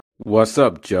What's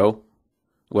up, Joe?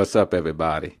 What's up,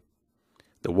 everybody?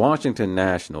 The Washington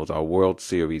Nationals are World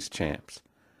Series champs.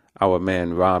 Our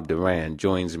man Rob Duran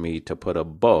joins me to put a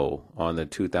bow on the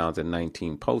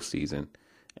 2019 postseason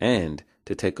and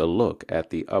to take a look at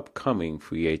the upcoming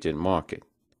free agent market.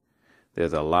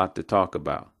 There's a lot to talk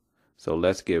about, so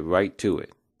let's get right to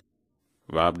it.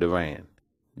 Rob Duran,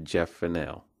 Jeff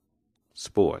Fennell,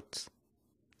 Sports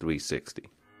 360.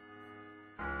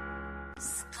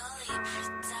 Scully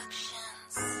Productions.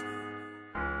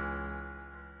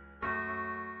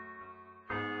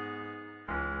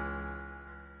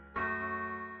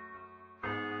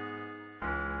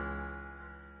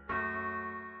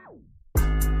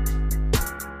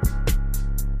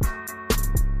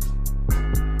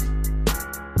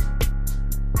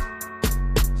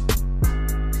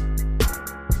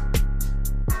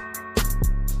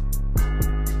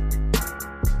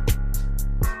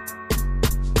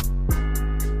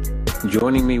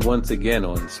 Joining me once again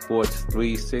on Sports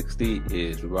 360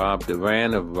 is Rob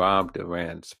Duran of Rob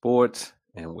Duran Sports,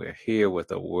 and we're here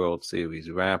with a World Series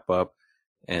wrap-up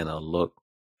and a look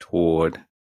toward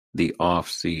the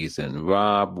off-season.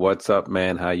 Rob, what's up,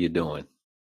 man? How you doing?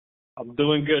 I'm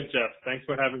doing good, Jeff. Thanks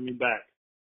for having me back.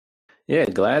 Yeah,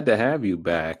 glad to have you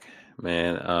back,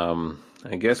 man.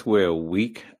 I guess we're a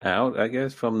week out,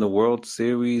 from the World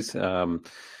Series.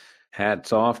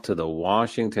 Hats off to the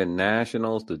Washington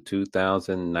Nationals, the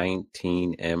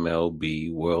 2019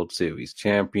 MLB World Series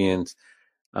champions.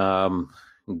 Um,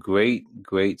 great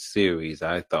series,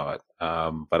 I thought.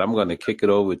 But I'm going to kick it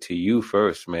over to you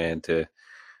first, man, because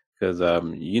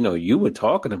you were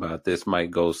talking about this might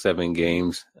go 7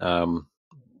 games,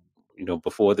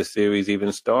 before the series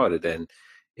even started, and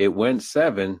it went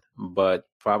 7, but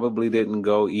probably didn't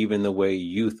go even the way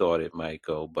you thought it might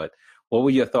go. But what were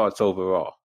your thoughts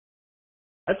overall?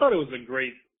 I thought it was a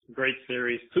great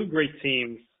series, two great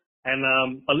teams, and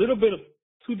a little bit of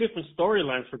two different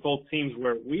storylines for both teams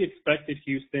where we expected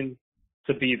Houston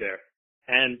to be there.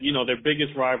 And, their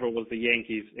biggest rival was the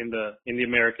Yankees in the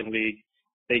American League.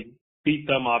 They beat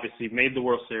them, obviously, made the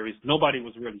World Series. Nobody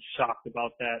was really shocked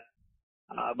about that.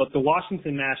 But the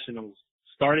Washington Nationals,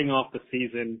 starting off the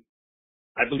season,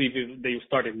 I believe they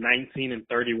started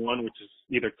 19-31, which is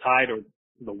either tied or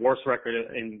the worst record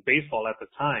in baseball at the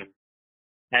time.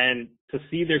 And to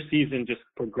see their season just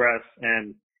progress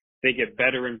and they get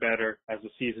better and better as the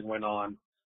season went on.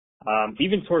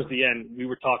 Even towards the end, we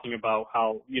were talking about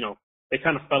how, they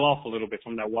kind of fell off a little bit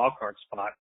from that wild card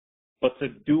spot. But to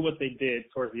do what they did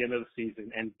towards the end of the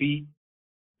season and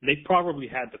they probably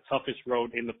had the toughest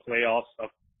road in the playoffs of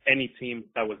any team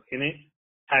that was in it,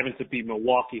 having to beat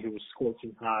Milwaukee, who was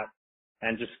scorching hot,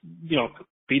 and just,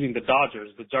 beating the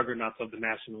Dodgers, the juggernauts of the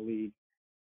National League.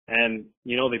 And,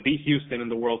 they beat Houston in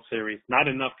the World Series. Not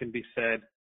enough can be said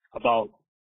about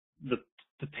the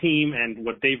team and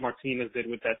what Dave Martinez did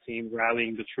with that team,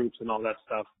 rallying the troops and all that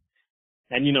stuff.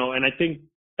 And, and I think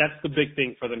that's the big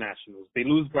thing for the Nationals. They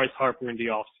lose Bryce Harper in the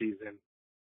offseason,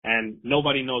 and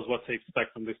nobody knows what to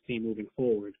expect from this team moving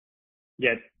forward.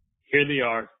 Yet, here they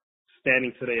are,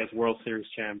 standing today as World Series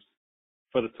champs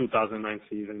for the 2019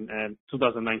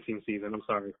 season, I'm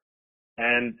sorry.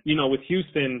 And, with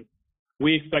Houston,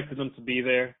 we expected them to be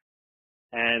there.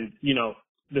 And,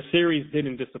 the series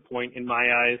didn't disappoint in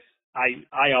my eyes.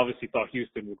 I obviously thought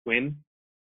Houston would win.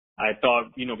 I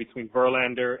thought, between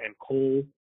Verlander and Cole,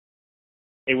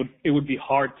 it would be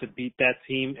hard to beat that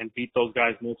team and beat those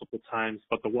guys multiple times.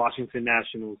 But the Washington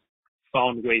Nationals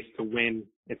found ways to win,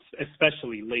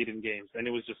 especially late in games. And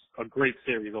it was just a great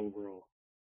series overall.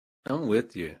 I'm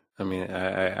with you. I mean,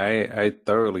 I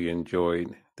thoroughly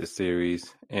enjoyed the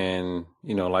series, and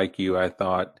like you, I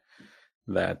thought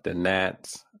that the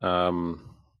Nats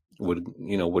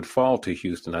would fall to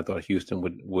Houston. I thought Houston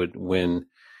would win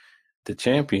the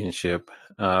championship,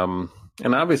 and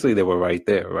obviously they were right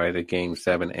there, right at Game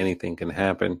 7. Anything can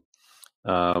happen,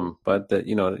 but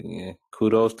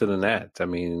kudos to the Nats. I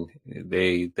mean,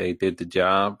 they did the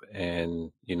job,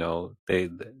 and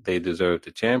they deserved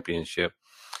the championship.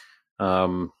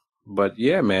 But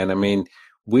yeah, man, I mean,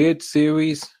 weird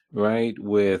series, right?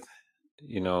 With,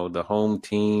 the home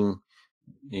team,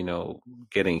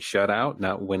 getting shut out,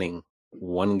 not winning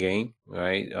one game,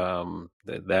 right?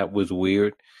 That was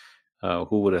weird.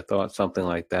 Who would have thought something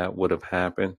like that would have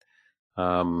happened?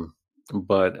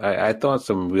 But I thought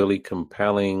some really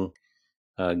compelling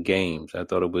games. I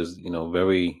thought it was,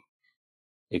 very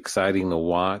exciting to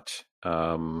watch.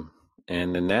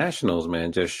 And the Nationals,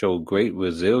 man, just showed great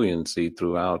resiliency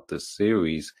throughout the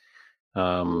series.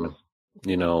 And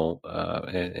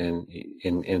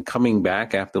coming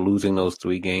back after losing those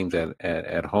 3 games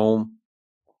at home,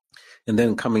 and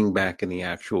then coming back in the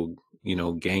actual,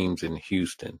 games in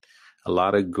Houston. A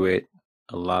lot of grit,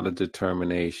 a lot of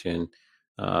determination.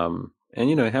 And,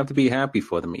 you have to be happy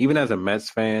for them. Even as a Mets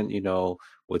fan,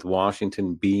 with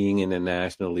Washington being in the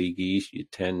National League East, you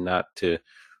tend not to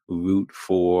root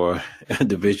for a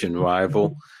division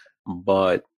rival.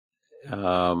 But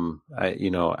I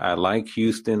like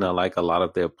Houston. I like a lot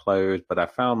of their players, but I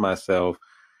found myself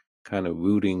kind of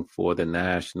rooting for the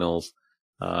Nationals,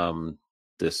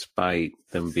 despite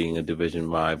them being a division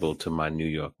rival to my New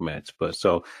York Mets. But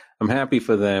so I'm happy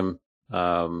for them.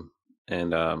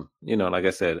 Like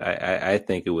I said, I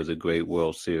think it was a great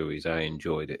World Series. I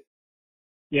enjoyed it.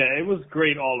 Yeah, it was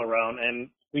great all around, and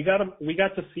we got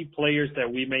to see players that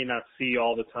we may not see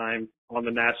all the time on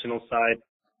the national side.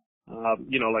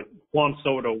 Like Juan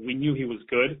Soto, we knew he was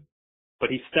good, but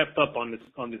he stepped up on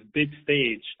this big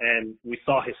stage, and we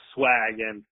saw his swag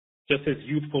and just his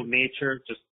youthful nature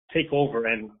just take over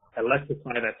and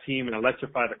electrify that team and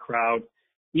electrify the crowd,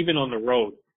 even on the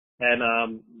road. And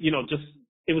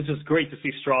it was just great to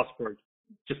see Strasburg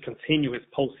just continue his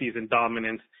postseason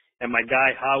dominance, and my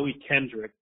guy Howie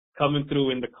Kendrick coming through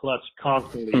in the clutch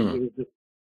constantly. It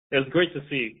was great to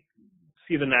see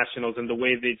the Nationals and the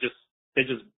way they just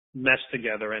meshed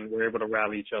together and were able to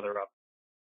rally each other up.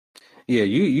 Yeah,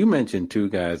 you mentioned two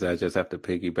guys I just have to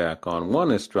piggyback on.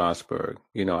 One is Strasburg.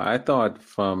 I thought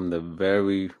from the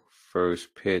very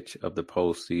first pitch of the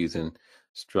postseason,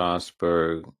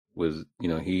 Strasburg was,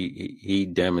 he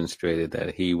demonstrated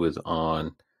that he was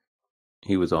on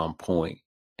point.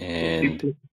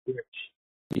 And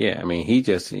yeah, I mean,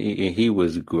 he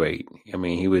was great. I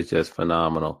mean, he was just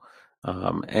phenomenal.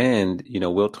 And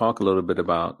we'll talk a little bit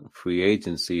about free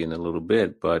agency in a little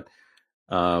bit, but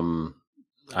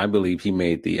I believe he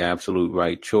made the absolute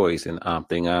right choice in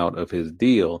opting out of his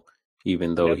deal,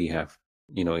 even though he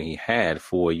had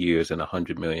 4 years and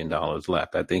 $100 million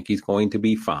left. I think he's going to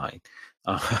be fine.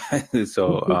 But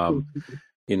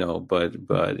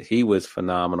he was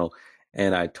phenomenal.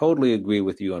 And I totally agree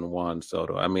with you on Juan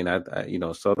Soto. I mean,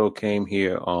 Soto came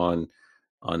here on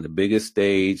the biggest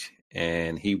stage,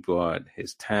 and he brought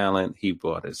his talent, he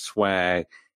brought his swag,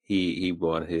 he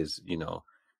brought his,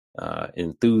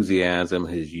 enthusiasm,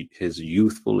 his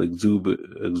youthful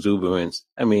exuberance.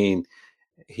 I mean,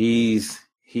 he's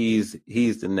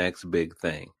the next big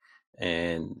thing.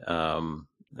 And,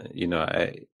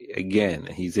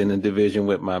 he's in a division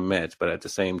with my Mets, but at the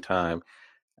same time,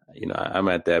 I'm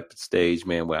at that stage,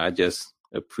 man, where I just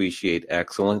appreciate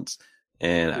excellence.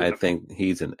 And I think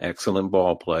he's an excellent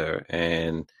ball player.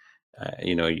 And,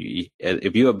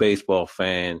 if you're a baseball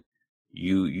fan,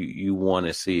 you want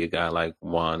to see a guy like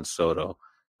Juan Soto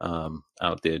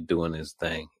out there doing his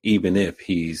thing, even if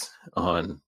he's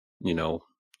on,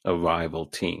 a rival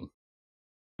team.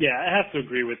 Yeah, I have to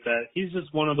agree with that. He's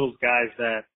just one of those guys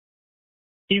that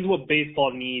he's what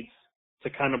baseball needs to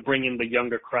kind of bring in the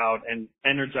younger crowd and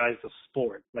energize the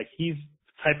sport. Like, he's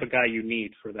the type of guy you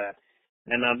need for that.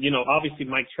 And, obviously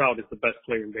Mike Trout is the best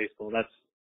player in baseball.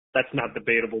 That's not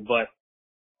debatable, but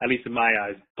at least in my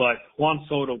eyes. But Juan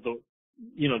Soto,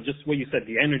 just what you said,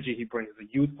 the energy he brings, the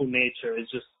youthful nature is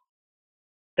just,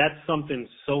 that's something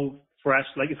so fresh.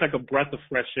 Like, it's like a breath of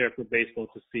fresh air for baseball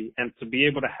to see. And to be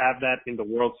able to have that in the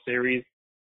World Series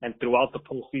and throughout the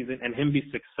postseason, and him be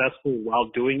successful while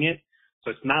doing it. So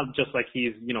it's not just like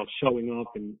he's, showing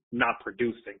up and not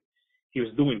producing. He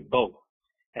was doing both.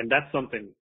 And that's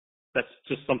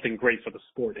just something great for the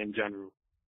sport in general.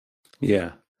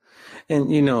 Yeah.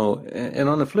 And, and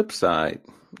on the flip side,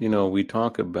 we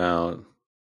talk about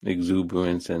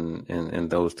exuberance and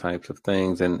those types of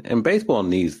things. And baseball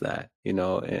needs that,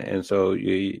 and so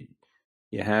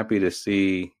you're happy to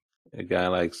see a guy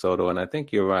like Soto. And I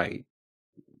think you're right.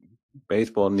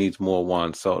 Baseball needs more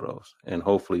Juan Sotos, and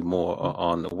hopefully more are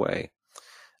on the way.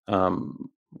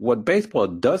 What baseball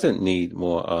doesn't need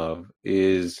more of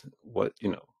is what,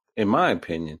 in my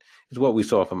opinion, is what we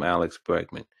saw from Alex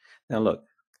Bregman. Now, look,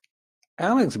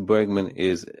 Alex Bregman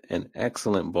is an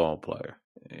excellent ball player.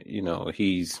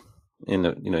 He's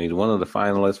he's one of the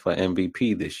finalists for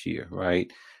MVP this year,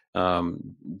 right?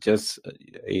 Just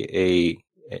a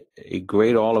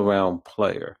great all-around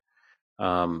player.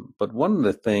 But one of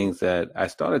the things that I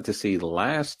started to see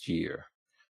last year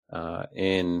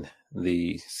in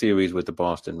the series with the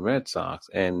Boston Red Sox,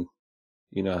 and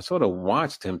I sort of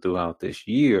watched him throughout this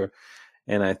year,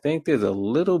 and I think there's a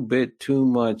little bit too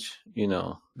much, there's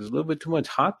a little bit too much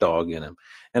hot dog in him.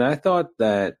 And I thought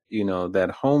that,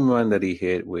 that home run that he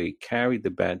hit where he carried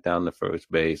the bat down to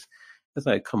first base, it's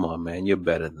like, come on, man, you're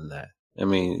better than that. I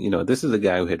mean, this is a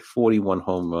guy who hit 41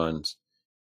 home runs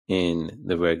in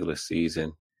the regular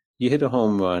season. You hit a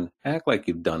home run, act like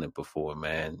you've done it before,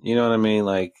 man. You know what I mean?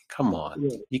 Like, come on.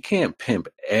 Yeah. You can't pimp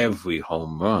every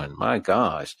home run. My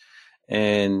gosh.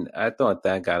 And I thought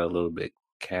that got a little bit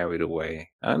carried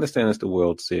away. I understand it's the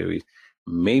World Series.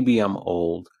 Maybe I'm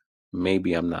old.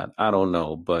 Maybe I'm not. I don't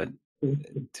know. But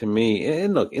to me,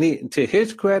 and look, to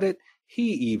his credit,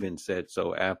 he even said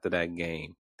so after that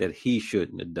game that he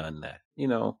shouldn't have done that.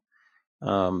 Yeah.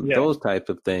 Those types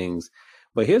of things.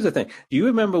 But here's the thing. Do you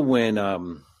remember when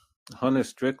Hunter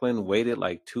Strickland waited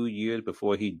like 2 years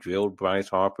before he drilled Bryce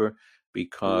Harper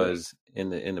because in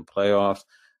the playoffs,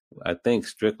 I think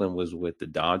Strickland was with the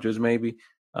Dodgers maybe.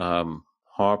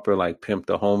 Harper like pimped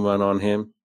a home run on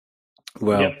him.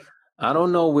 Well, Yep. I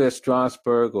don't know where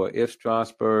Strasburg or if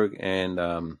Strasburg and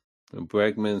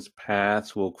Bregman's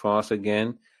paths will cross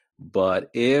again, but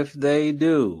if they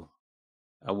do,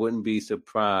 I wouldn't be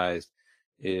surprised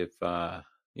if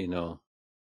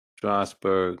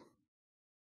Strasburg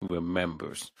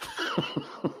remembers.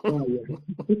 Oh,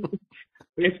 yeah.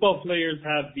 Baseball players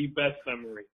have the best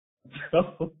memory.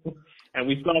 And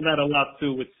we saw that a lot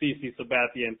too with CC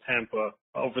Sabathia in Tampa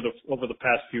over the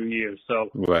past few years.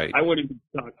 So Right. I wouldn't be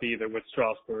shocked either with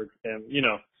Strasburg. And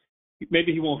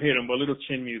maybe he won't hit him, but a little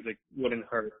chin music wouldn't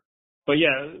hurt. But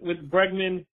yeah, with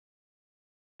Bregman,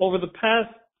 over the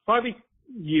past probably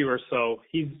year or so,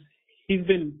 he's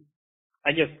been,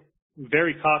 I guess,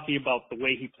 very cocky about the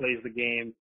way he plays the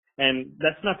game. And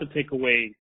that's not to take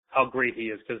away how great he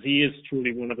is, because he is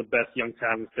truly one of the best young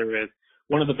talents there is,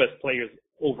 one of the best players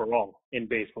overall in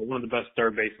baseball, one of the best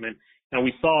third basemen. And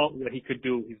we saw what he could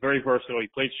do. He's very versatile. He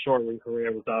played short when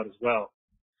Correa was out as well.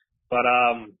 But,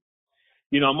 I'm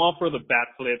all for the bat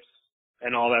flips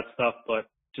and all that stuff, but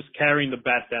just carrying the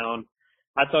bat down,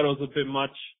 I thought it was a bit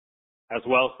much as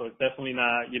well. So it's definitely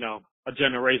not, a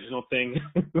generational thing.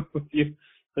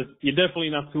 You're definitely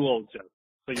not too old, Jeff.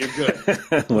 So you're good.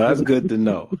 Well, that's good to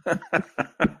know.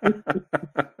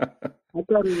 I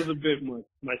thought it was a bit much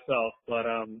myself, but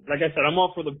like I said, I'm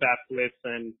all for the bat flips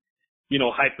and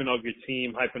hyping up your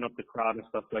team, hyping up the crowd and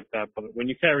stuff like that. But when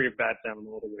you carry your bat down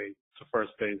all the way to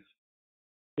first base,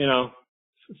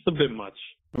 it's a bit much.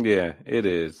 Yeah, it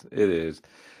is. It is.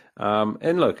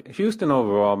 And look, Houston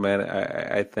overall, man,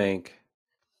 I think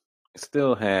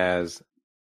still has,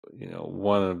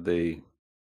 one of the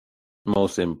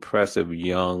most impressive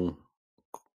young,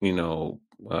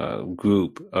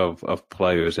 group of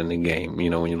players in the game.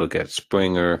 When you look at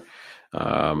Springer,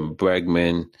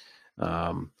 Bregman,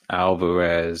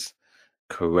 Alvarez,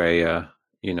 Correa,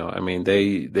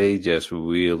 they just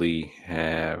really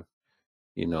have,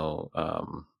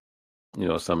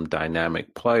 some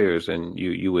dynamic players, and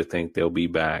you would think they'll be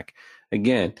back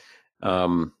again.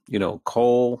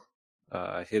 Cole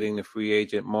hitting the free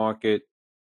agent market.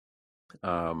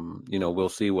 We'll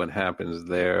see what happens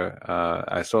there.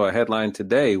 I saw a headline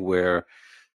today where,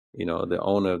 the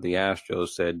owner of the Astros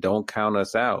said, "Don't count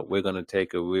us out. We're going to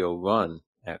take a real run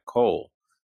at Cole."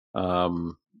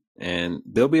 And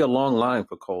there'll be a long line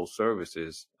for Cole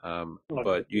services.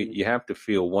 But you have to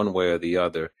feel one way or the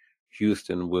other.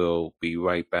 Houston will be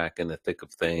right back in the thick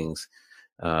of things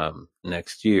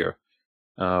next year.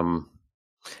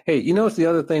 Hey, it's the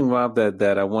other thing, Rob,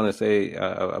 that I want to say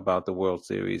about the World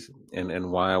Series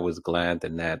and why I was glad the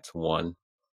Nats won.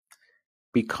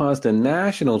 Because the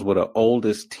Nationals were the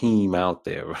oldest team out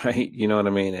there, right? You know what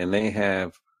I mean? And they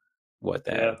have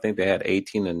I think they had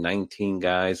 18 or 19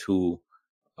 guys who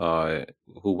were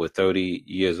 30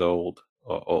 years old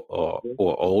or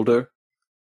older.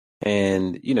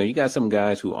 And, you got some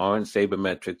guys who aren't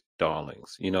sabermetric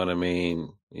darlings. You know what I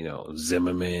mean?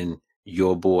 Zimmerman,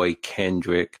 your boy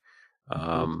Kendrick,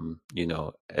 Asdrubal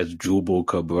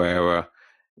Cabrera.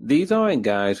 These aren't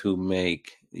guys who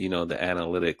make, the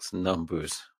analytics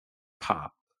numbers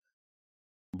pop.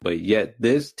 But yet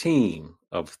this team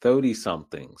of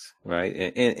 30-somethings, right,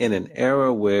 in an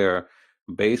era where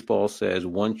baseball says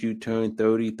once you turn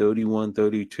 30, 31,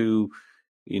 32,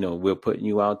 we're putting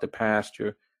you out to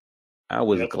pasture. I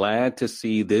was glad to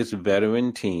see this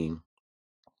veteran team,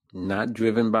 not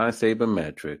driven by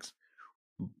sabermetrics,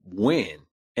 win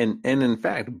and in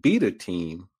fact beat a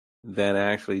team that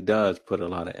actually does put a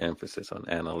lot of emphasis on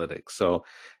analytics. So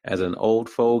as an old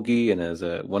fogey and as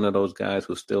one of those guys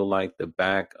who still like the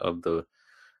back of the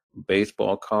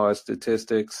baseball card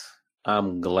statistics,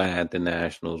 I'm glad the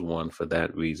Nationals won for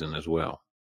that reason as well.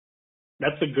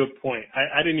 That's a good point.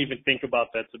 I didn't even think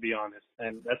about that, to be honest.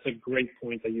 And that's a great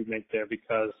point that you make there,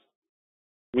 because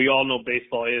we all know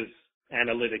baseball is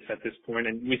analytics at this point,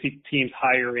 and we see teams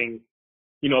hiring,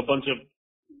 a bunch of,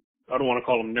 I don't want to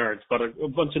call them nerds, but a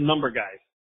bunch of number guys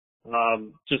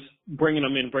just bringing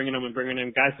them in,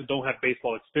 guys who don't have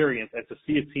baseball experience, and to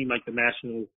see a team like the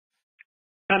Nationals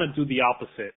kind of do the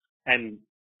opposite and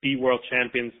be world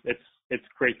champions, it's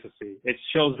great to see. It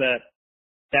shows that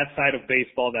side of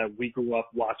baseball that we grew up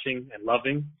watching and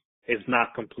loving is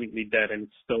not completely dead, and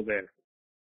it's still there,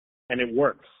 and it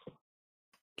works.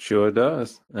 Sure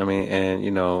does. I mean,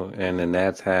 and the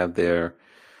Nats have their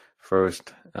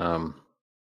first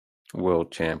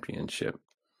world championship.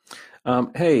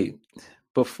 Hey,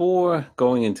 before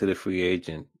going into the free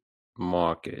agent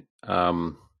market,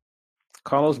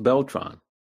 Carlos Beltran,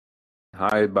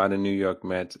 hired by the New York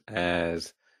Mets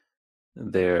as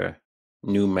their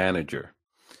new manager.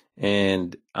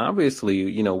 And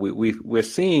obviously, we're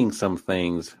seeing some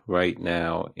things right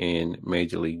now in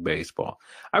Major League Baseball.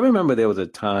 I remember there was a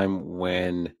time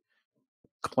when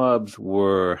clubs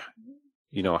were,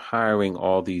 hiring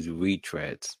all these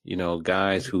retreads,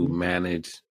 guys who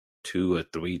managed 2 or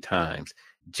 3 times.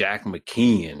 Jack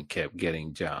McKeon kept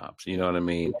getting jobs. You know what I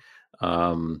mean?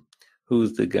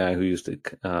 Who's the guy who used to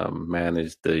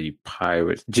manage the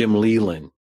Pirates? Jim Leland.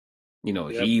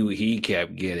 Yep. He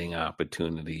kept getting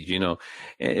opportunities.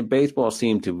 And baseball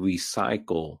seemed to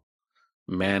recycle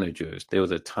managers. There was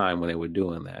a time when they were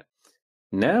doing that.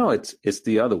 Now it's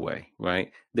the other way,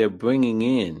 right? They're bringing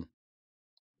in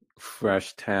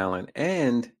fresh talent,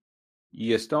 and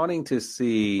you're starting to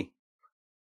see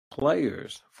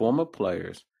players, former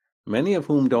players, many of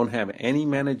whom don't have any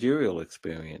managerial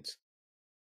experience,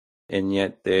 and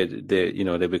yet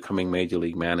they're becoming major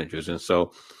league managers. And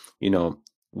so,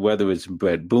 whether it's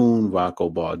Brett Boone, Rocco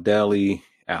Baldelli,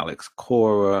 Alex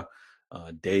Cora,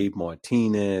 Dave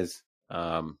Martinez,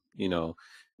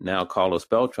 now Carlos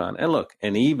Beltran, and look,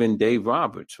 and even Dave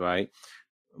Roberts, right?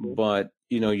 But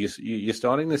you're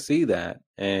starting to see that,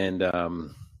 and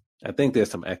I think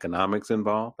there's some economics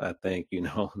involved. I think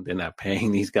they're not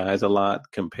paying these guys a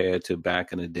lot compared to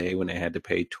back in the day when they had to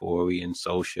pay Torrey and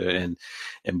Socha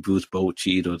and Bruce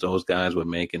Bochy. Those guys were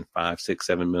making $5, $6,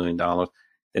 $7 million.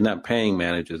 They're not paying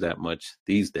managers that much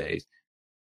these days,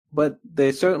 but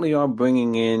they certainly are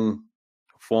bringing in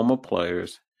former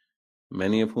players,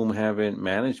 many of whom haven't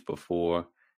managed before,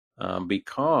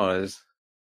 because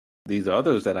these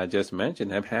others that I just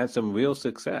mentioned have had some real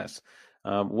success.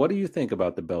 What do you think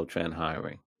about the Beltran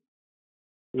hiring?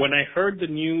 When I heard the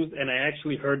news, and I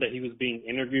actually heard that he was being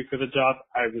interviewed for the job,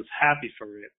 I was happy for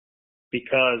it,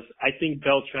 because I think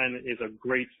Beltran is a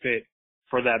great fit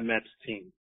for that Mets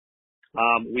team.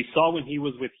 We saw when he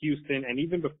was with Houston, and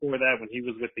even before that, when he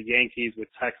was with the Yankees, with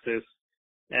Texas,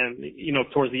 and,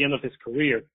 towards the end of his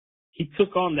career, he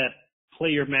took on that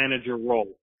player manager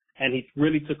role, and he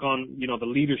really took on, the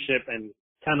leadership and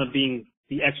kind of being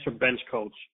the extra bench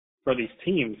coach for these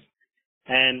teams.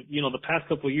 And, the past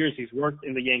couple of years, he's worked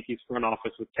in the Yankees front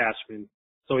office with Cashman.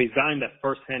 So he's gotten that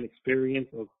firsthand experience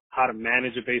of how to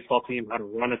manage a baseball team, how to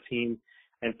run a team,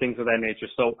 and things of that nature.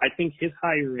 So I think his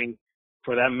hiring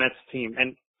for that Mets team,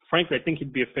 and frankly, I think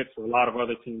he'd be a fit for a lot of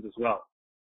other teams as well.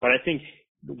 But I think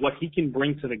what he can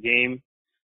bring to the game,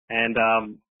 and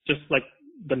just like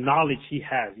the knowledge he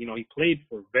has, he played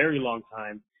for a very long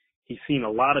time. He's seen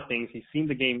a lot of things. He's seen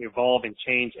the game evolve and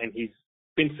change, and he's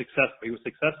been successful. He was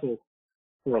successful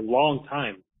for a long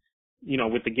time,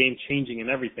 with the game changing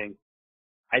and everything.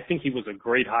 I think he was a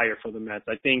great hire for the Mets.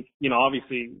 I think,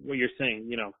 obviously what you're saying,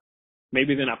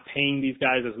 maybe they're not paying these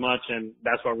guys as much, and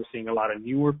that's why we're seeing a lot of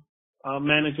newer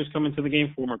managers come into the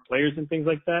game, former players and things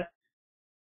like that.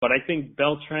 But I think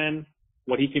Beltran,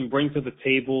 what he can bring to the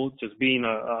table, just being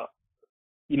a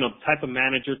type of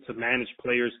manager to manage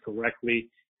players correctly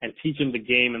and teach them the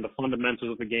game and the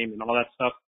fundamentals of the game and all that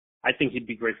stuff, I think he'd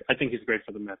be great. I think he's great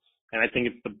for the Mets, and I think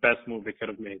it's the best move they could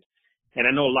have made. And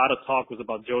I know a lot of talk was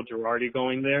about Joe Girardi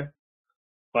going there,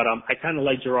 but I kind of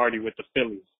like Girardi with the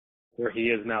Phillies, where he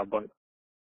is now. But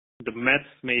the Mets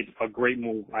made a great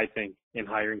move, I think, in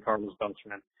hiring Carlos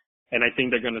Beltran, and I think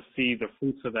they're going to see the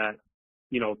fruits of that,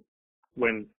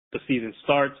 when the season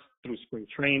starts, through spring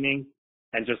training,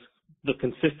 and just the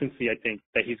consistency, I think,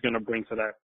 that he's going to bring to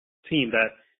that team that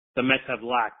the Mets have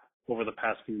lacked over the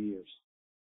past few years.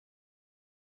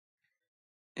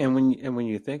 And when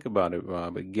you think about it,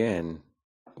 Rob, again,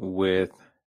 with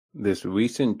this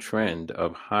recent trend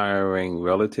of hiring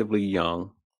relatively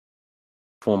young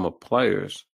former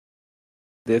players,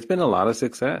 there's been a lot of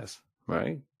success,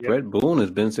 right? Yep. Brett Boone has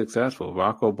been successful.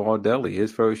 Rocco Baldelli,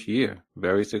 his first year,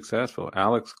 very successful.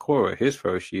 Alex Cora, his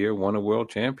first year, won a world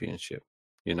championship,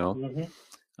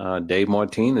 Mm-hmm. Dave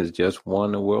Martinez just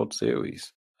won the World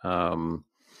Series.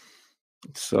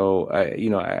 So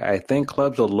I think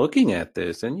clubs are looking at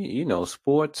this, and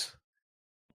sports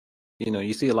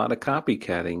you see a lot of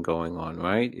copycatting going on,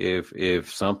 right?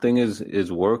 If something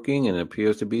is working and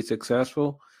appears to be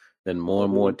successful, then more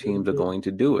and more teams are going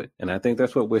to do it. And I think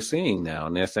that's what we're seeing now.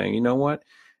 And they're saying, you know what?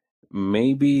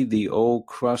 Maybe the old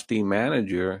crusty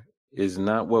manager is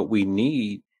not what we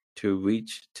need to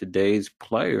reach today's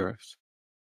players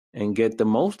and get the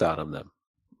most out of them.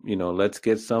 Let's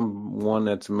get someone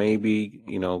that's maybe,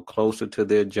 closer to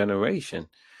their generation.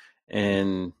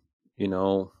 And,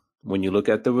 when you look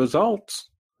at the results,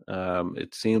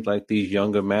 it seems like these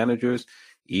younger managers,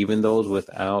 even those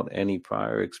without any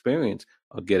prior experience,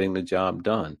 are getting the job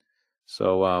done.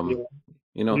 So, And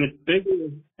it's bigger,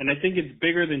 and I think it's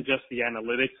bigger than just the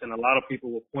analytics. And a lot of people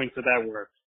will point to that where,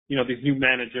 these new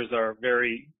managers are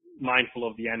very mindful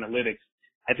of the analytics.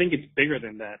 I think it's bigger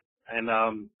than that. And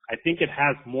I think it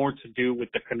has more to do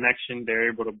with the connection they're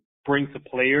able to bring to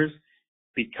players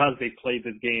because they played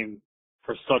this game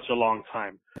for such a long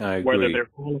time. I agree. Whether they're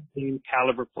Hall of Fame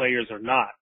caliber players or not.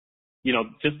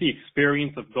 Just the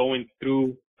experience of going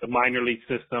through the minor league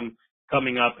system,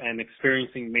 coming up and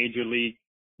experiencing major league,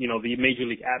 the major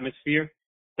league atmosphere,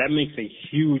 that makes a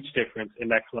huge difference in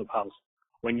that clubhouse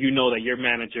when you know that your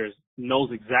manager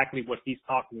knows exactly what he's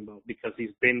talking about because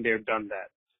he's been there, done that.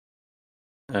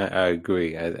 I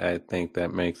agree. I think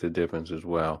that makes a difference as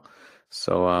well.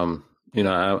 So,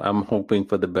 I'm hoping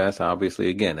for the best. Obviously,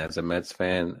 again, as a Mets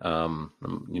fan, and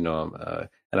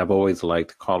I've always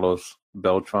liked Carlos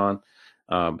Beltran,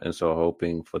 and so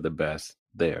hoping for the best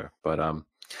there. But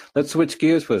let's switch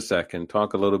gears for a second.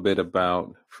 Talk a little bit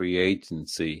about free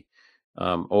agency.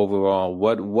 Overall,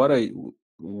 what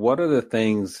are the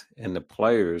things and the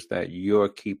players that you're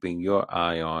keeping your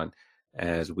eye on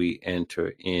as we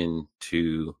enter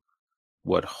into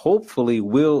what hopefully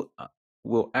will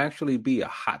actually be a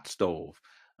hot stove?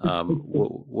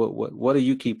 What are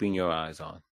you keeping your eyes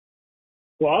on?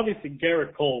 Well, obviously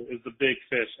Garrett Cole is the big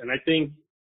fish, and I think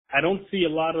I don't see a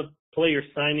lot of players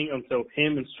signing until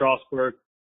him and Strasburg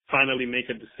finally make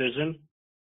a decision.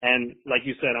 And like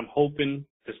you said, I'm hoping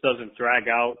this doesn't drag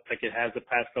out like it has the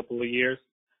past couple of years.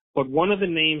 But one of the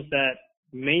names that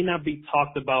may not be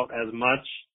talked about as much,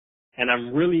 and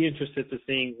I'm really interested to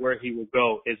seeing where he will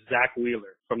go, is Zach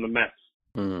Wheeler from the Mets.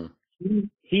 Mm-hmm.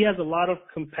 He has a lot of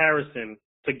comparison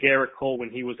to Garrett Cole when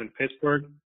he was in Pittsburgh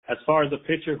as far as a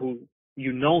pitcher who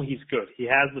he's good. He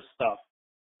has the stuff,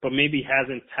 but maybe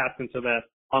hasn't tapped into that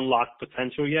unlocked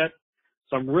potential yet.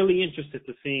 So I'm really interested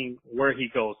to seeing where he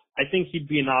goes. I think he'd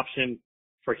be an option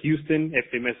for Houston if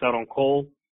they miss out on Cole.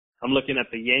 I'm looking at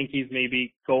the Yankees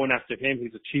maybe going after him.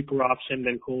 He's a cheaper option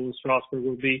than Cole and Strasburg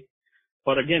will be.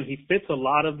 But again, he fits a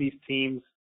lot of these teams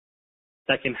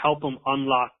that can help him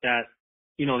unlock that,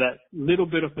 that little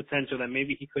bit of potential that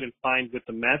maybe he couldn't find with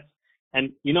the Mets.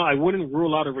 And, I wouldn't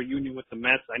rule out a reunion with the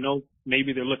Mets. I know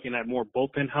maybe they're looking at more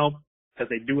bullpen help because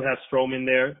they do have Stroman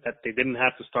there that they didn't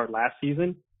have to start last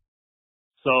season.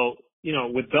 So,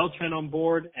 with Beltran on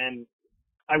board, and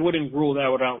I wouldn't rule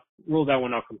that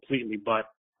one out completely, but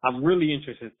I'm really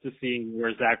interested to seeing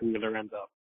where Zach Wheeler ends up.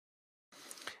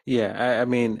 Yeah, I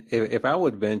mean, if I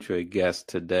would venture a guess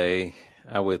today,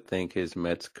 I would think his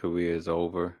Mets career is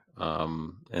over,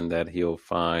 and that he'll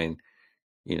find,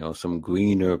 some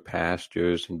greener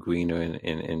pastures and greener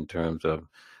in terms of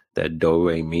that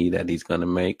do-re-mi that he's going to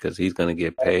make because he's going to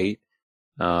get paid.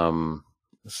 So,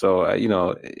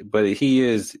 but he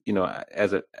is,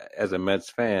 as a Mets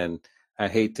fan, I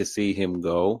hate to see him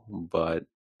go, but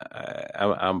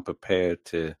I'm prepared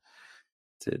to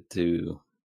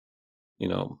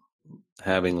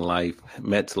having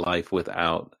Mets life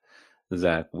without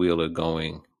Zach Wheeler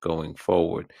going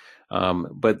forward.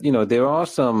 But there are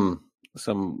some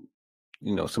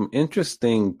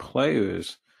interesting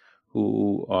players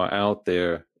who are out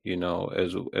there,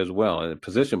 as well, and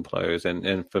position players.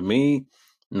 And for me,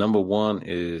 number one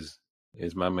is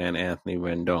my man Anthony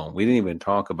Rendon. We didn't even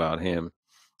talk about him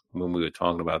when we were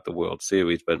talking about the World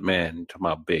Series, but man, talking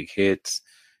about big hits,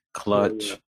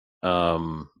 clutch.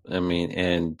 I mean,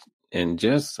 and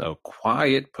just a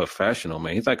quiet professional,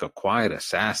 man. He's like a quiet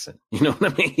assassin. You know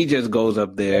what I mean? He just goes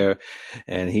up there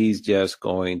and he's just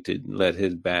going to let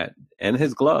his bat and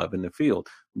his glove in the field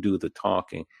do the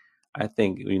talking. I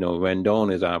think,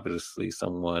 Rendon is obviously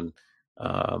someone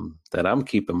that I'm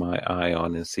keeping my eye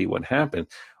on and see what happens.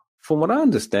 From what I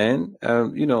understand,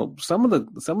 some of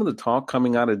the talk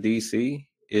coming out of DC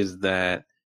is that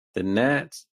the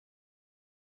Nats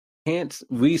can't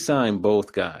re-sign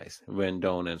both guys,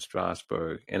 Rendon and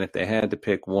Strasburg, and if they had to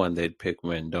pick one, they'd pick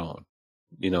Rendon,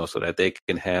 so that they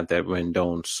can have that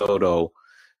Rendon-Soto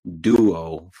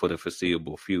duo for the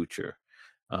foreseeable future.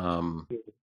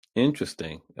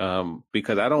 Interesting.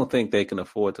 Because I don't think they can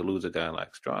afford to lose a guy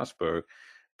like Strasburg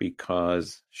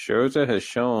because Scherzer has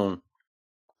shown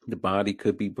the body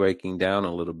could be breaking down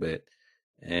a little bit.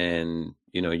 And,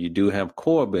 you do have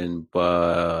Corbin,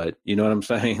 but you know what I'm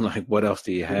saying? Like, what else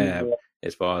do you have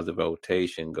as far as the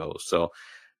rotation goes? So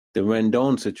the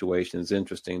Rendon situation is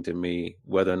interesting to me.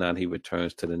 Whether or not he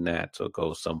returns to the Nats or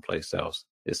goes someplace else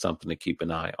is something to keep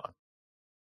an eye on.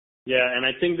 Yeah, and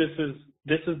I think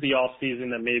this is the off season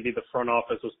that maybe the front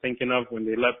office was thinking of when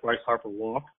they let Bryce Harper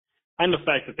walk, and the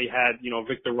fact that they had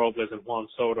Victor Robles and Juan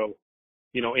Soto,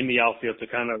 in the outfield to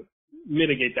kind of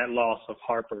mitigate that loss of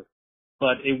Harper.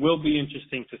 But it will be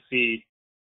interesting to see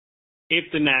if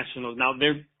the Nationals, now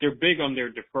they're big on their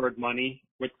deferred money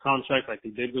with contracts like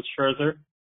they did with Scherzer,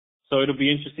 so it'll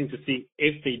be interesting to see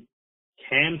if they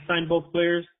can sign both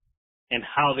players and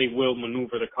how they will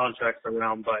maneuver the contracts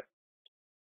around. But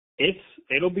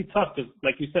it'll be tough because,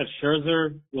 like you said,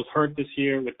 Scherzer was hurt this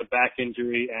year with the back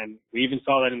injury, and we even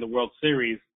saw that in the World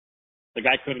Series. The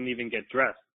guy couldn't even get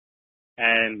dressed,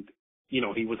 and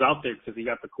he was out there because he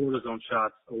got the cortisone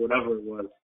shots or whatever it was.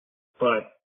 But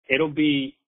it'll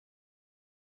be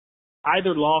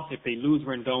either loss if they lose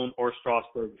Rendon or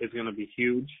Strasburg is going to be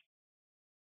huge,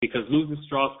 because losing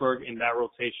Strasburg in that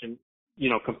rotation,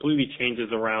 completely changes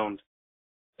around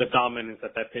the dominance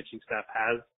that pitching staff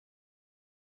has.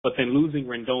 But then losing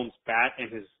Rendon's bat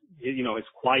and his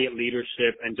quiet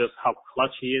leadership and just how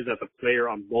clutch he is as a player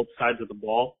on both sides of the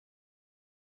ball,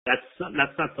 that's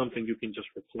not something you can just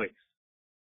replace.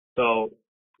 So,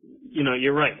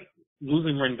 you're right.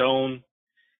 Losing Rendon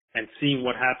and seeing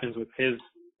what happens with his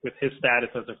status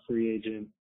as a free agent,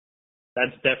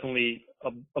 that's definitely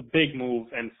a big move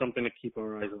and something to keep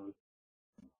our eyes on.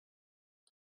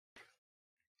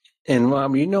 And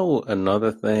Rob,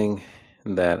 another thing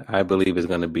that I believe is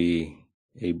going to be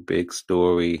a big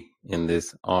story in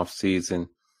this offseason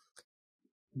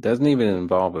doesn't even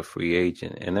involve a free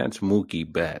agent, and that's Mookie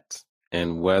Betts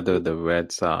and whether the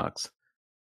Red Sox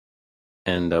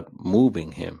end up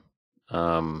moving him.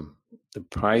 The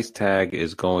price tag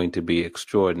is going to be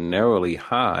extraordinarily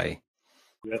high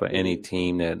for any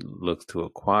team that looks to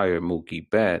acquire Mookie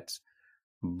Betts,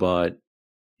 but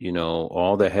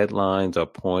all the headlines are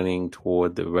pointing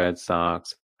toward the Red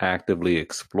Sox actively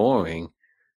exploring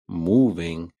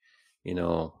moving,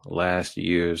 last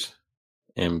year's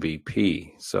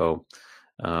MVP. So,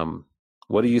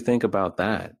 what do you think about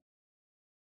that?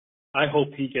 I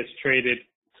hope he gets traded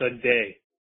today,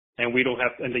 and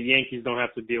and the Yankees don't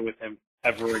have to deal with him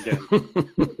ever again.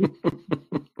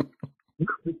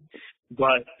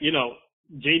 But,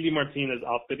 J.D. Martinez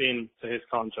opted in to his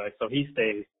contract, so he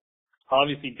stays.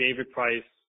 Obviously, David Price,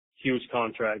 huge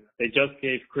contract. They just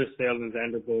gave Chris Sale and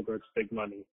Xander Bogaerts big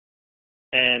money.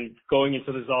 And going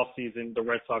into this offseason, the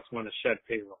Red Sox want to shed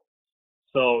payroll.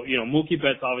 So, Mookie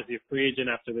Betts obviously a free agent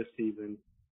after the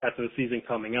season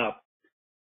coming up.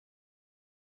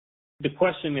 The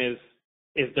question is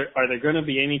are there going to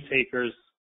be any takers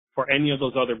for any of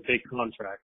those other big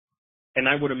contracts? And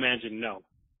I would imagine no.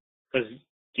 Because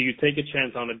do you take a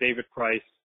chance on a David Price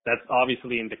that's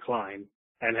obviously in decline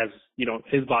and has,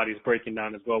 his body's breaking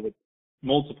down as well with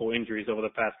multiple injuries over the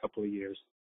past couple of years?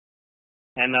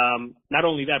 And not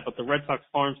only that, but the Red Sox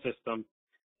farm system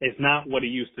is not what it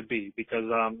used to be, because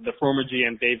the former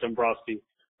GM, Dave Dombrowski,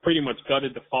 pretty much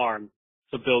gutted the farm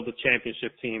to build the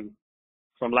championship team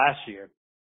from last year.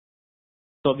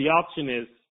 So the option is,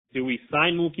 do we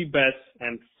sign Mookie Betts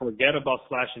and forget about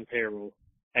slashing payroll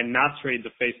and not trade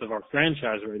the face of our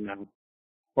franchise right now?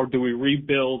 Or do we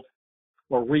rebuild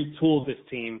or retool this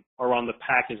team around the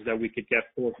package that we could get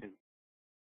for him?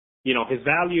 His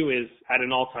value is at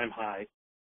an all-time high.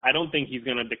 I don't think he's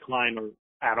going to decline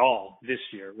at all this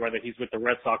year, whether he's with the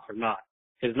Red Sox or not.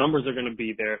 His numbers are going to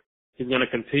be there. He's going to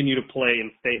continue to play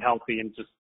and stay healthy and just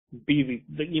be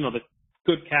the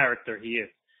good character he is.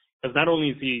 Because not only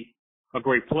is he a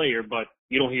great player, but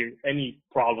you don't hear any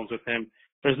problems with him.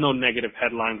 There's no negative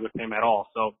headlines with him at all.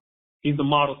 So he's a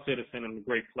model citizen and a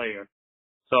great player.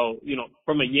 So,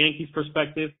 from a Yankees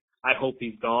perspective, I hope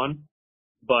he's gone.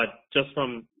 But just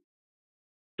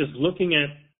looking at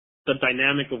the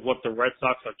dynamic of what the Red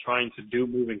Sox are trying to do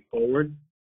moving forward,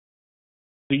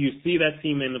 do you see that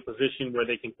team in a position where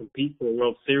they can compete for a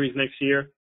World Series next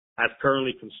year as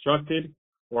currently constructed?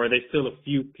 Or are they still a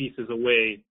few pieces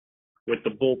away with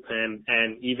the bullpen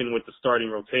and even with the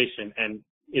starting rotation? And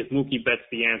is Mookie Betts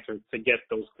the answer to get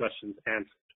those questions answered?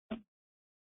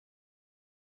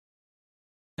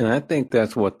 And I think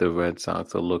that's what the Red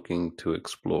Sox are looking to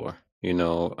explore,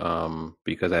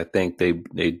 because I think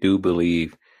they do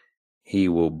believe he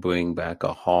will bring back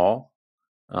a haul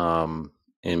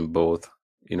in both,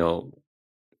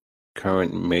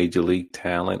 current major league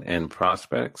talent and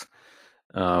prospects.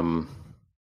 Um,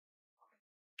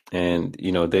 and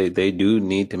they do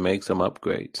need to make some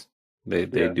upgrades. They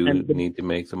Yeah, do need to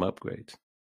make some upgrades.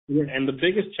 and the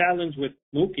biggest challenge with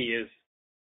Mookie is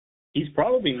he's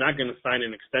probably not going to sign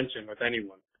an extension with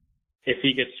anyone if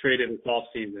he gets traded this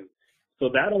offseason. So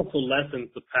that also lessens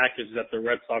the package that the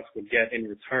Red Sox would get in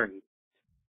return.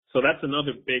 So that's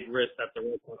another big risk that the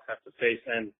Red Sox have to face.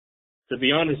 And to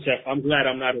be honest, Jeff, I'm glad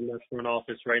I'm not in that front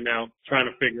office right now trying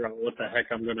to figure out what the heck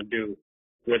I'm going to do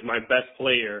with my best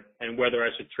player and whether I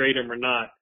should trade him or not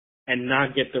and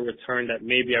not get the return that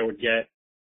maybe I would get,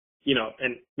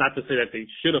 and not to say that they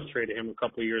should have traded him a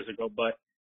couple of years ago, but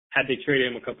had they traded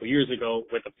him a couple of years ago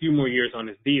with a few more years on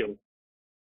his deal,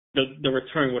 the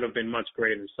return would have been much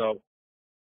greater. So,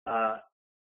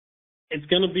 it's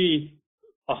going to be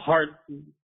a hard,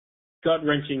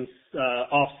 gut-wrenching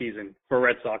off season for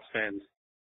Red Sox fans.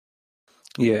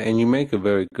 Yeah, and you make a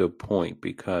very good point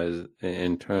because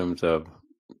in terms of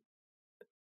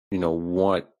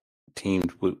what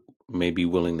teams would may be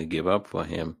willing to give up for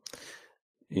him,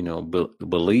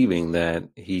 believing that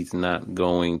he's not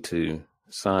going to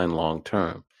sign long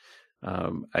term.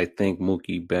 I think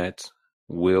Mookie Betts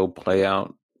will play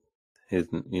out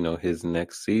his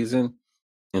next season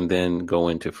and then go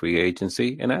into free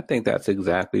agency, and I think that's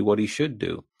exactly what he should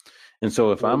do. And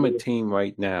so if I'm a team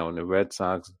right now and the Red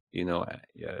Sox,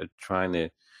 trying to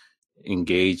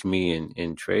engage me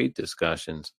in trade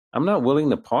discussions, I'm not willing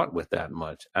to part with that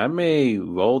much. I may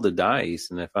roll the dice,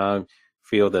 and if I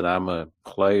feel that I'm a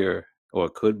player or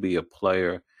could be a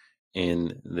player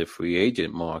in the free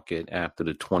agent market after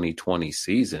the 2020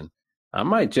 season, I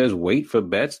might just wait for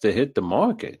bets to hit the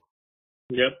market.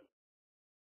 Yep.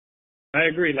 I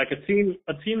agree. Like a team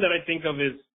that I think of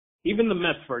is even the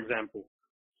Mets, for example.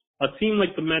 A team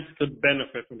like the Mets could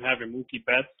benefit from having Mookie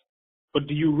Betts, but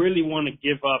do you really want to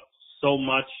give up so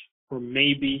much for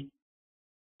maybe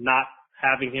not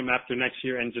having him after next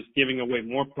year and just giving away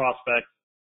more prospects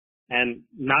and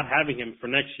not having him for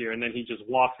next year, and then he just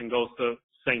walks and goes to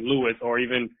St. Louis or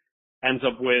even ends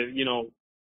up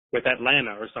with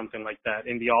Atlanta or something like that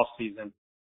in the off season.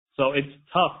 So it's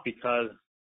tough because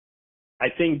I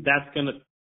think that's going to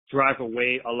drive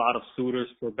away a lot of suitors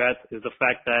for Betts is the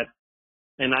fact that,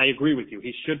 and I agree with you,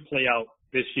 he should play out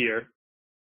this year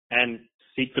and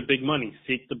seek the big money,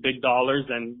 seek the big dollars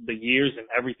and the years and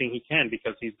everything he can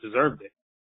because he's deserved it.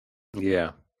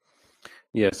 Yeah.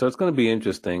 Yeah, so it's going to be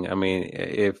interesting. I mean,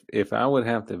 if I would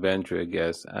have to venture a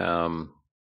guess, I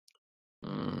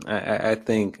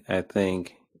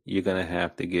think you're going to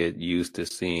have to get used to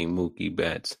seeing Mookie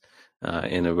Betts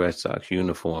in a Red Sox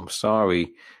uniform.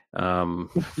 Sorry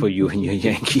for you and your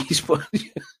Yankees, but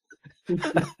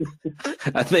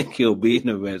I think he'll be in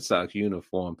a Red Sox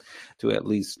uniform to at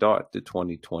least start the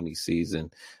 2020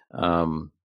 season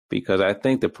because I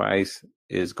think the price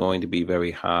is going to be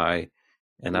very high.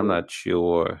 And I'm not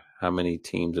sure how many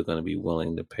teams are going to be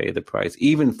willing to pay the price,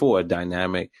 even for a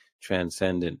dynamic,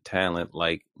 transcendent talent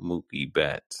like Mookie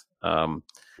Betts.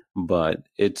 But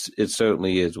it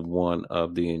certainly is one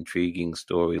of the intriguing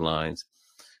storylines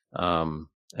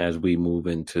as we move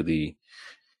into the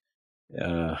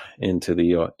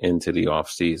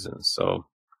off season. So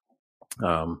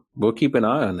we'll keep an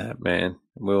eye on that, man.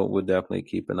 We'll definitely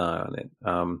keep an eye on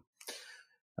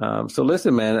it. So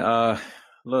listen, man.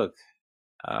 Look.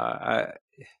 I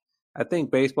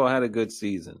think baseball had a good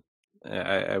season.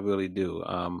 I really do.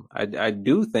 I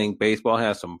do think baseball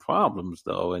has some problems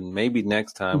though, and maybe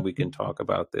next time we can talk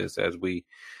about this as we,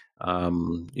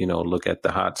 look at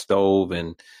the hot stove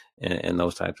and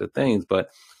those types of things.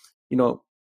 But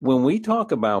when we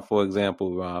talk about, for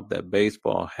example, Rob, that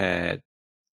baseball had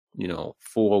 4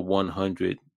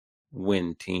 100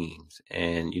 win teams,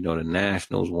 and the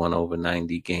Nationals won over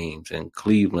 90 games, and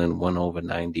Cleveland won over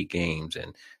 90 games,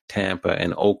 and Tampa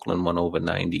and Oakland won over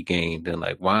 90 games. And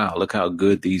like, wow, look how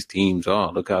good these teams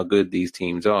are. Look how good these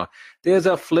teams are. There's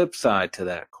a flip side to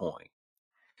that coin.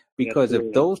 Because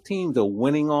if those teams are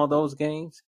winning all those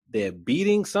games, they're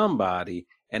beating somebody,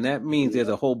 and that means there's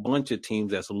a whole bunch of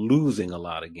teams that's losing a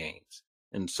lot of games.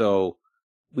 And so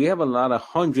we have a lot of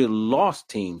 100 lost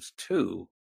teams too,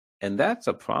 and that's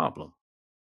a problem.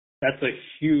 That's a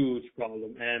huge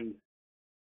problem, and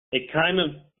it kind of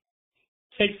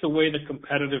takes away the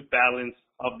competitive balance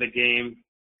of the game.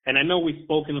 And I know we've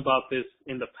spoken about this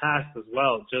in the past as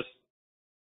well. Just,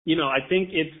 I think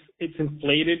it's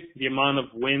inflated the amount of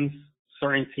wins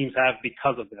certain teams have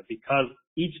because of that. Because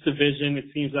each division,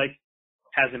 it seems like,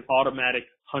 has an automatic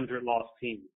 100 lost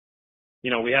team.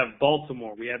 We have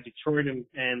Baltimore, we have Detroit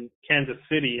and Kansas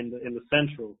City in the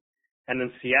Central. and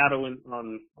then Seattle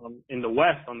in the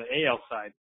West on the AL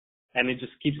side, and it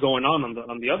just keeps going on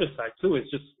the other side too.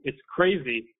 It's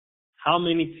crazy how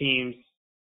many teams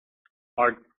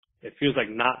are, it feels like,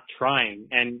 not trying,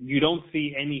 and you don't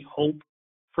see any hope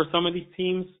for some of these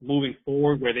teams moving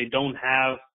forward where they don't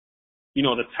have, you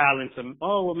know, the talent to,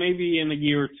 oh, well, maybe in a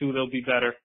year or two they'll be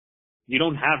better. You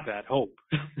don't have that hope.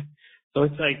 So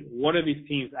it's like, what are these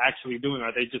teams actually doing?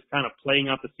 Are they just kind of playing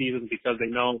out the season because they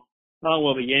know, oh,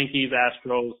 well, the Yankees,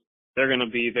 Astros, they're going to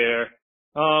be there.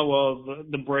 Oh, well,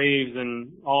 the Braves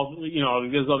and all, you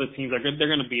know, those other teams are good. They're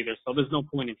going to be there. So there's no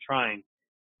point in trying.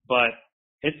 But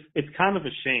it's kind of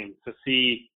a shame to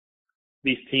see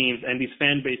these teams and these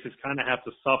fan bases kind of have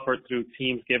to suffer through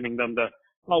teams giving them the,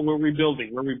 oh, we're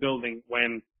rebuilding,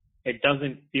 when it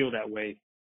doesn't feel that way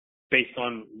based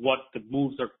on what the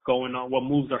moves are going on, what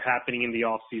moves are happening in the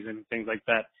off season and things like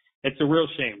that. It's a real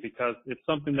shame because it's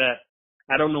something that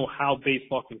I don't know how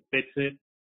baseball can fix it,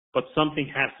 but something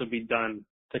has to be done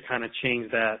to kind of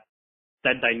change that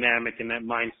dynamic and that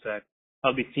mindset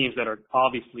of these teams that are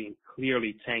obviously and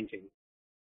clearly tanking.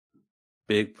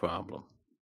 Big problem.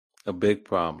 A big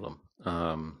problem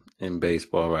in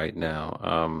baseball right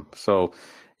now. So,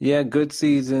 yeah, good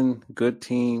season, good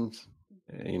teams.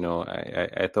 You know,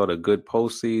 I thought a good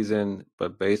postseason,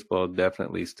 but baseball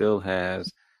definitely still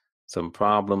has some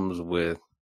problems with,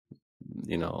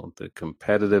 you know, the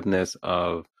competitiveness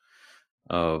of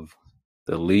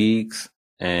the leagues,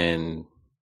 and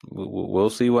we'll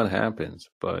see what happens.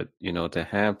 But, you know, to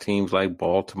have teams like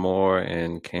Baltimore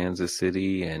and Kansas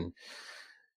City and,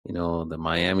 you know, the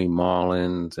Miami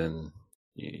Marlins, and,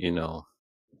 you know,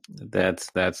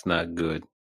 that's not good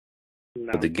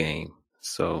for the game.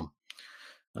 So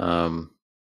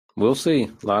we'll see.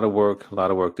 A lot of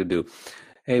work to do.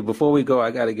 Hey, before we go, I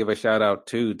got to give a shout out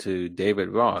to David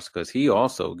Ross, because he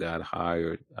also got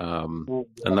hired.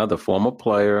 Another former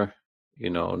player,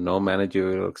 you know, no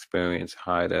managerial experience,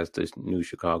 hired as the new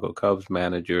Chicago Cubs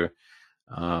manager.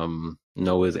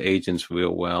 Know his agents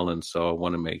real well, and so I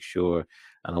want to make sure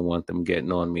I don't want them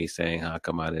getting on me saying how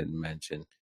come I didn't mention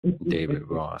David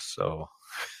Ross. So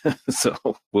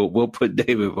we'll put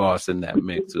David Ross in that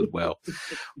mix as well.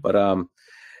 But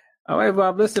all right,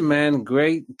 Rob, listen, man,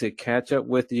 great to catch up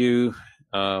with you.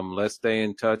 Let's stay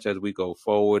in touch as we go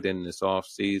forward in this off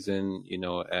season, you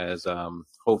know, as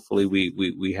hopefully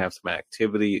we have some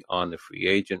activity on the free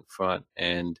agent front,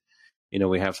 and, you know,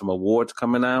 we have some awards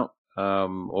coming out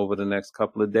over the next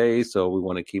couple of days. So we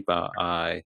want to keep our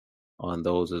eye on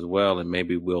those as well. And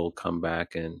maybe we'll come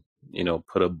back and, you know,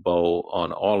 put a bow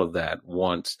on all of that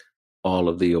once all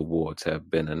of the awards have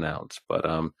been announced. But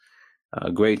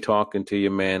great talking to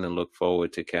you, man, and look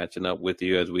forward to catching up with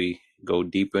you as we go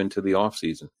deeper into the off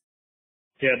season.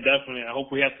 Yeah, definitely. I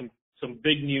hope we have some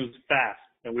big news fast,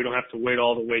 and we don't have to wait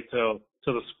all the way till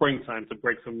the springtime to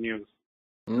break some news.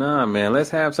 Nah, man, let's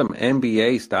have some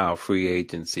NBA style free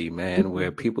agency, man,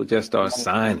 where people just start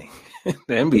signing.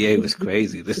 The NBA was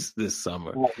crazy this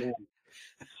summer. Oh, man.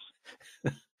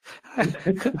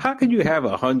 How can you have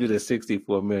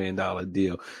 $164 million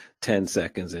deal 10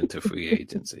 seconds into free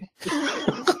agency?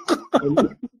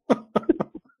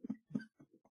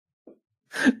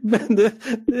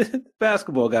 the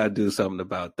basketball got to do something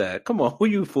about that. Come on, who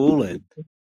you fooling?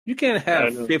 You can't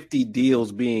have 50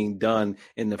 deals being done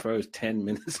in the first 10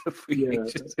 minutes of free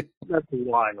agency. That's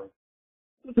wild.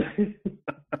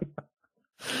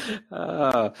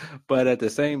 But at the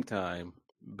same time,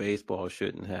 baseball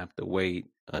shouldn't have to wait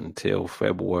until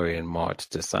February and March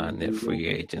to sign their free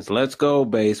agents. Let's go,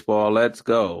 baseball. Let's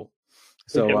go.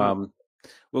 So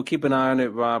we'll keep an eye on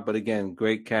it, Rob. But again,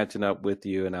 great catching up with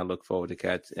you, and I look forward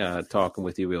to talking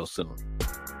with you real soon.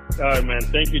 All right, man.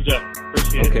 Thank you, Jeff.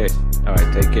 Appreciate it. Okay. All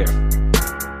right. Take care.